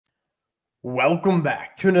Welcome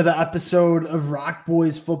back to another episode of Rock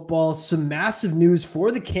Boys Football. Some massive news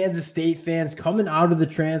for the Kansas State fans coming out of the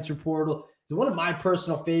transfer portal. So one of my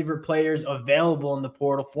personal favorite players available in the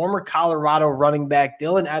portal, former Colorado running back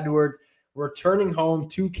Dylan Edwards, returning home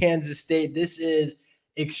to Kansas State. This is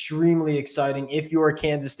extremely exciting if you're a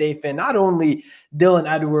Kansas State fan. Not only Dylan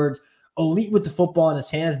Edwards, elite with the football in his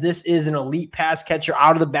hands, this is an elite pass catcher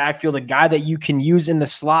out of the backfield, a guy that you can use in the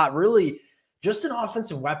slot, really just an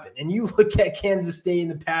offensive weapon. And you look at Kansas State in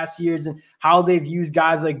the past years and how they've used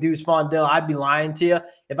guys like Deuce Vaughn Dill. I'd be lying to you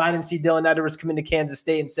if I didn't see Dylan Edwards come into Kansas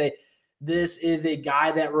State and say, this is a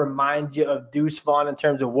guy that reminds you of Deuce Vaughn in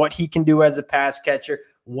terms of what he can do as a pass catcher,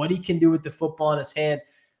 what he can do with the football in his hands.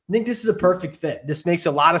 I think this is a perfect fit. This makes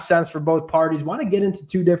a lot of sense for both parties. Want to get into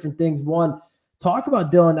two different things. One, talk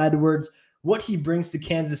about Dylan Edwards, what he brings to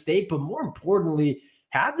Kansas State, but more importantly,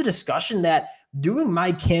 have the discussion that doing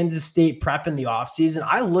my Kansas State prep in the offseason,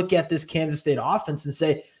 I look at this Kansas State offense and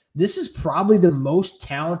say, this is probably the most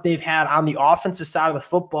talent they've had on the offensive side of the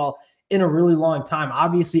football in a really long time.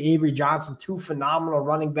 Obviously, Avery Johnson, two phenomenal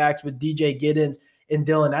running backs with DJ Giddens and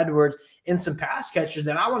Dylan Edwards, and some pass catchers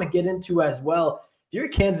that I want to get into as well. If you're a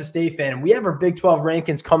Kansas State fan, and we have our Big 12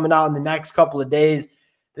 rankings coming out in the next couple of days,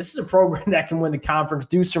 this is a program that can win the conference,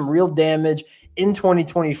 do some real damage in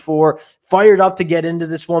 2024. Fired up to get into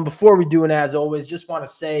this one. Before we do, and as always, just want to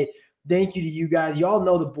say thank you to you guys. You all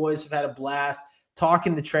know the boys have had a blast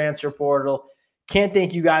talking the transfer portal. Can't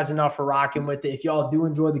thank you guys enough for rocking with it. If y'all do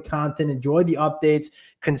enjoy the content, enjoy the updates,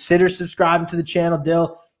 consider subscribing to the channel.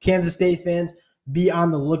 Dill, Kansas State fans, be on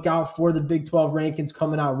the lookout for the Big 12 rankings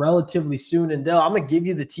coming out relatively soon. And Dill, I'm going to give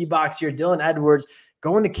you the T-box here. Dylan Edwards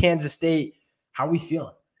going to Kansas State. How are we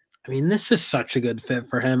feeling? I mean, this is such a good fit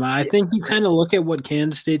for him. I think you kind of look at what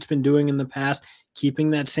Kansas State's been doing in the past,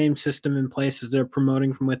 keeping that same system in place as they're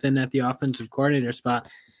promoting from within at the offensive coordinator spot.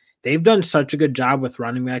 They've done such a good job with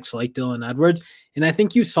running backs like Dylan Edwards. And I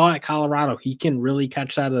think you saw at Colorado, he can really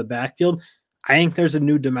catch out of the backfield. I think there's a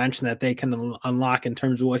new dimension that they can unlock in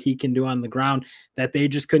terms of what he can do on the ground that they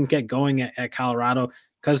just couldn't get going at Colorado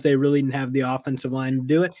because they really didn't have the offensive line to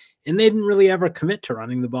do it. And they didn't really ever commit to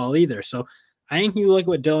running the ball either. So I think you look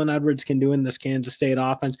what Dylan Edwards can do in this Kansas State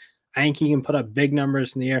offense. I think he can put up big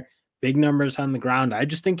numbers in the air, big numbers on the ground. I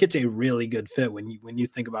just think it's a really good fit when you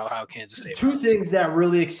think about how Kansas State Two things that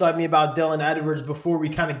really excite me about Dylan Edwards before we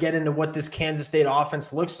kind of get into what this Kansas State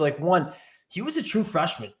offense looks like. One, he was a true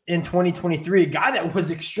freshman in 2023, a guy that was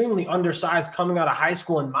extremely undersized coming out of high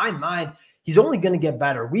school. In my mind, he's only going to get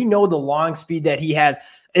better. We know the long speed that he has.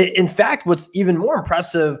 In fact, what's even more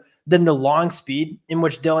impressive than the long speed in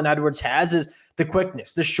which Dylan Edwards has is the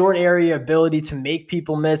quickness, the short area ability to make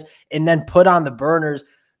people miss and then put on the burners.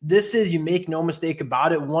 This is, you make no mistake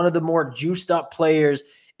about it, one of the more juiced up players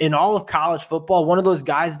in all of college football, one of those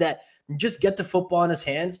guys that just get the football in his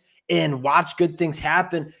hands and watch good things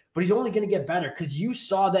happen, but he's only going to get better because you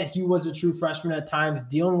saw that he was a true freshman at times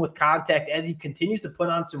dealing with contact as he continues to put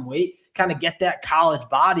on some weight, kind of get that college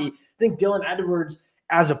body. I think Dylan Edwards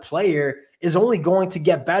as a player is only going to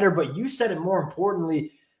get better, but you said it more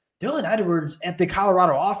importantly, Dylan Edwards at the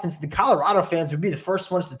Colorado offense, the Colorado fans would be the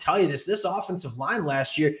first ones to tell you this. This offensive line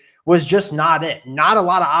last year was just not it. Not a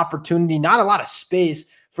lot of opportunity, not a lot of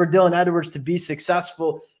space for Dylan Edwards to be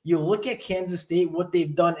successful. You look at Kansas State, what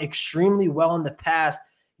they've done extremely well in the past,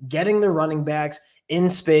 getting their running backs in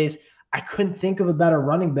space. I couldn't think of a better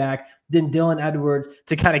running back than Dylan Edwards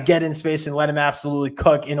to kind of get in space and let him absolutely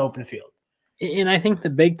cook in open field. And I think the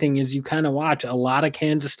big thing is you kind of watch a lot of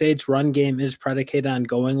Kansas State's run game is predicated on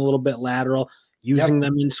going a little bit lateral, using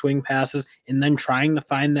them in swing passes, and then trying to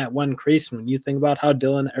find that one crease. When you think about how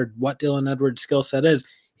what Dylan Edwards' skill set is,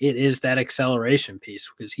 it is that acceleration piece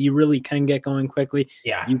because he really can get going quickly.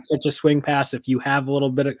 Yeah. You catch a swing pass, if you have a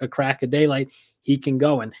little bit of a crack of daylight, he can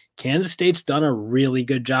go. And Kansas State's done a really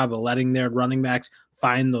good job of letting their running backs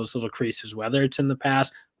find those little creases, whether it's in the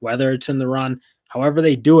pass, whether it's in the run. However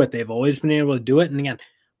they do it, they've always been able to do it. And again,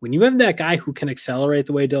 when you have that guy who can accelerate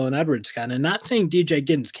the way Dylan Edwards can, and not saying DJ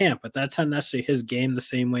Giddens can't, but that's not necessarily his game the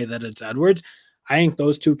same way that it's Edwards, I think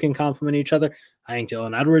those two can complement each other. I think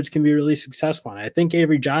Dylan Edwards can be really successful, and I think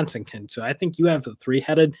Avery Johnson can. So I think you have a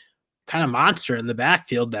three-headed kind of monster in the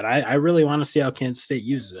backfield that I really want to see how Kansas State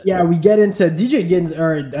uses it. Yeah, we get into DJ Giddens,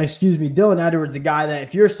 Dylan Edwards, a guy that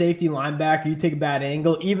if you're a safety linebacker, you take a bad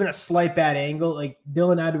angle, even a slight bad angle, like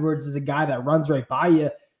Dylan Edwards is a guy that runs right by you.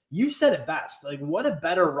 You said it best. Like, what a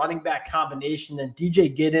better running back combination than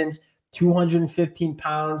DJ Giddens, 215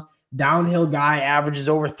 pounds, downhill guy, averages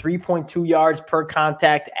over 3.2 yards per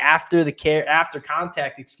contact after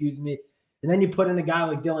contact, And then you put in a guy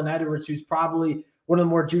like Dylan Edwards, who's probably one of the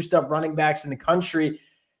more juiced up running backs in the country.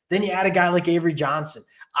 Then you add a guy like Avery Johnson.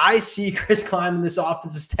 I see Chris Klieman and this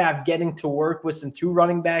offensive staff getting to work with some 2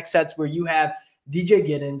 running back sets where you have DJ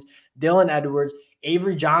Giddens, Dylan Edwards,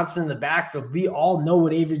 Avery Johnson in the backfield. We all know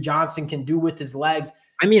what Avery Johnson can do with his legs.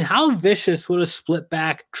 I mean, how vicious would a split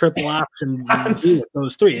back triple option be with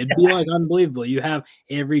those 3? It'd be like unbelievable. You have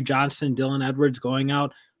Avery Johnson, Dylan Edwards going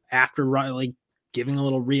out after like giving a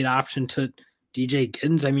little read option to DJ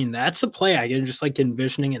Giddens. I mean, that's a play I can just like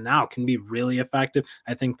envisioning it now can be really effective.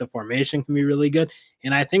 I think the formation can be really good.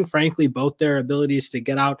 And I think, frankly, both their abilities to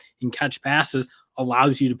get out and catch passes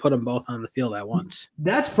allows you to put them both on the field at once.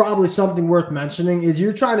 That's probably something worth mentioning is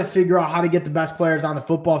you're trying to figure out how to get the best players on the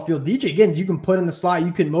football field. DJ Giddens, you can put in the slot.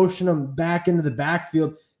 You can motion them back into the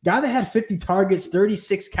backfield. Guy that had 50 targets,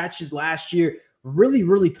 36 catches last year, really,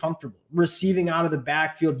 really comfortable receiving out of the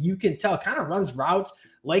backfield. You can tell kind of runs routes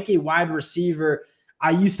like a wide receiver.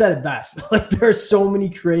 You said it best. Like there are so many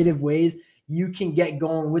creative ways you can get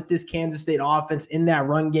going with this Kansas State offense in that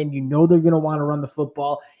run game. You know they're going to want to run the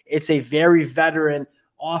football. It's a very veteran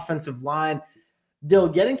offensive line. Dill,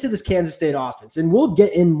 getting to this Kansas State offense, and we'll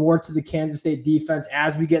get in more to the Kansas State defense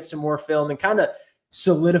as we get some more film and kind of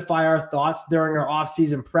solidify our thoughts during our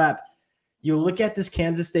offseason prep. You look at this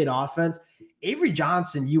Kansas State offense, Avery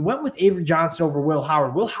Johnson, you went with Avery Johnson over Will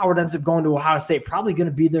Howard. Will Howard ends up going to Ohio State, probably going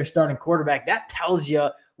to be their starting quarterback. That tells you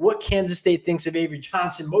what Kansas State thinks of Avery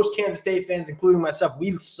Johnson. Most Kansas State fans, including myself,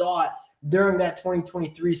 we saw it during that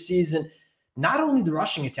 2023 season. Not only the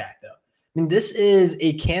rushing attack, though. I mean, this is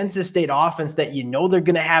a Kansas State offense that you know they're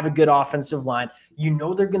going to have a good offensive line. You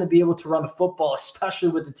know they're going to be able to run the football, especially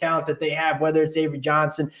with the talent that they have, whether it's Avery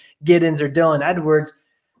Johnson, Giddens, or Dylan Edwards.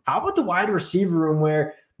 How about the wide receiver room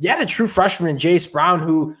where you had a true freshman in Jace Brown,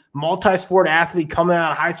 who multi-sport athlete coming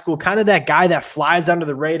out of high school, kind of that guy that flies under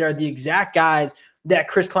the radar, the exact guys that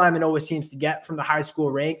Chris Klieman always seems to get from the high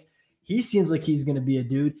school ranks. He seems like he's going to be a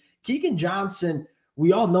dude. Keegan Johnson,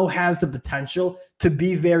 we all know, has the potential to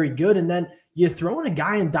be very good. And then you throw in a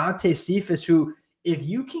guy in Dante Cephas who, if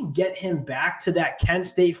you can get him back to that Kent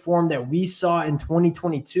State form that we saw in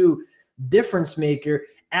 2022, difference maker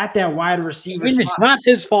at that wide receiver spot. It's not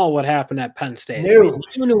his fault what happened at Penn State. No.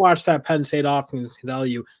 Anyone who watched that Penn State offense can tell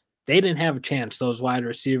you they didn't have a chance, those wide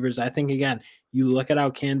receivers. I think, again, you look at how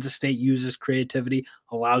Kansas State uses creativity,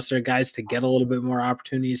 allows their guys to get a little bit more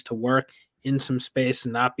opportunities to work in some space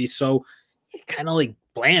and not be so kind of like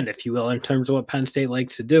bland, if you will, in terms of what Penn State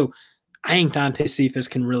likes to do. I think Dante Cephas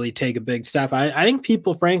can really take a big step. I think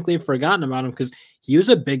people, frankly, have forgotten about him because he was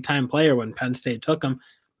a big-time player when Penn State took him.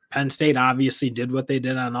 Penn State obviously did what they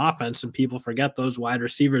did on offense, and people forget those wide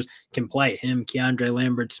receivers can play. Him, Keandre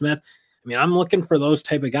Lambert-Smith. I mean, I'm looking for those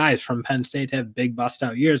type of guys from Penn State to have big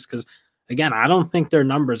bust-out years because, again, I don't think their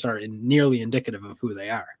numbers are nearly indicative of who they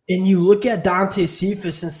are. And you look at Dante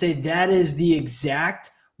Cephas and say that is the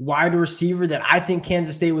exact wide receiver that I think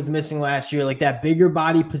Kansas State was missing last year, like that bigger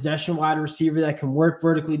body possession wide receiver that can work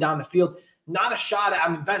vertically down the field. Not a shot at,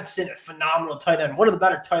 I mean, Ben Sinnott, phenomenal tight end, one of the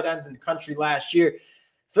better tight ends in the country last year.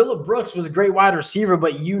 Phillip Brooks was a great wide receiver,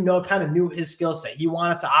 but kind of knew his skill set. He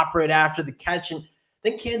wanted to operate after the catch, and I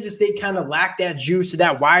think Kansas State kind of lacked that juice of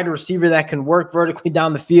that wide receiver that can work vertically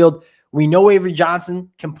down the field. We know Avery Johnson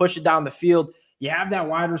can push it down the field. You have that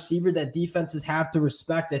wide receiver that defenses have to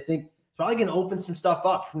respect. I think it's probably going to open some stuff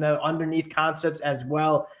up from the underneath concepts as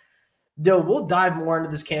well. Though we'll dive more into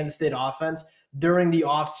this Kansas State offense during the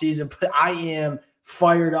offseason, but I am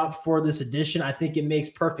fired up for this edition. I think it makes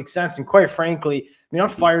perfect sense. And quite frankly, I mean, I'm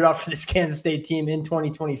fired up for this Kansas State team in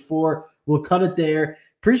 2024. We'll cut it there.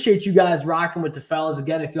 Appreciate you guys rocking with the fellas.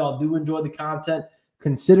 Again, if y'all do enjoy the content,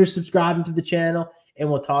 consider subscribing to the channel, and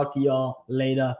we'll talk to y'all later.